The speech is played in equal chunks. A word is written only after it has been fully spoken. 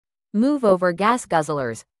Move over gas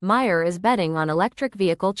guzzlers. Meijer is betting on electric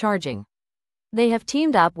vehicle charging. They have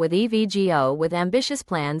teamed up with EVgo with ambitious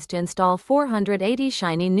plans to install 480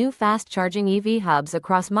 shiny new fast-charging EV hubs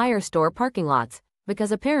across Meijer store parking lots,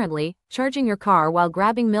 because apparently, charging your car while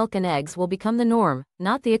grabbing milk and eggs will become the norm,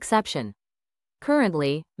 not the exception.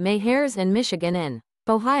 Currently, Meijer's in Michigan and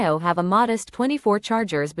Ohio have a modest 24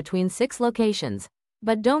 chargers between 6 locations.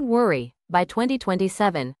 But don't worry, by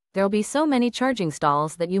 2027, there'll be so many charging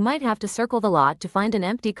stalls that you might have to circle the lot to find an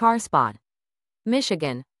empty car spot.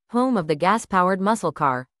 Michigan, home of the gas-powered muscle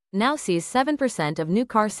car, now sees 7% of new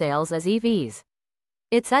car sales as EVs.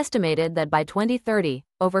 It's estimated that by 2030,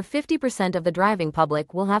 over 50% of the driving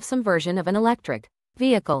public will have some version of an electric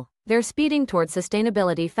vehicle. They're speeding towards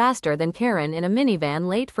sustainability faster than Karen in a minivan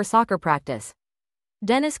late for soccer practice.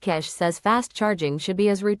 Dennis Kesh says fast charging should be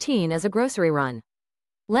as routine as a grocery run.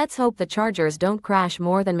 Let's hope the chargers don't crash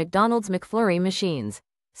more than McDonald's McFlurry machines.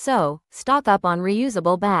 So, stock up on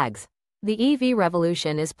reusable bags. The EV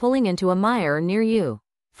revolution is pulling into a Meijer near you.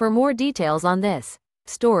 For more details on this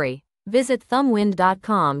story, visit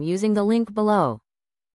thumbwind.com using the link below.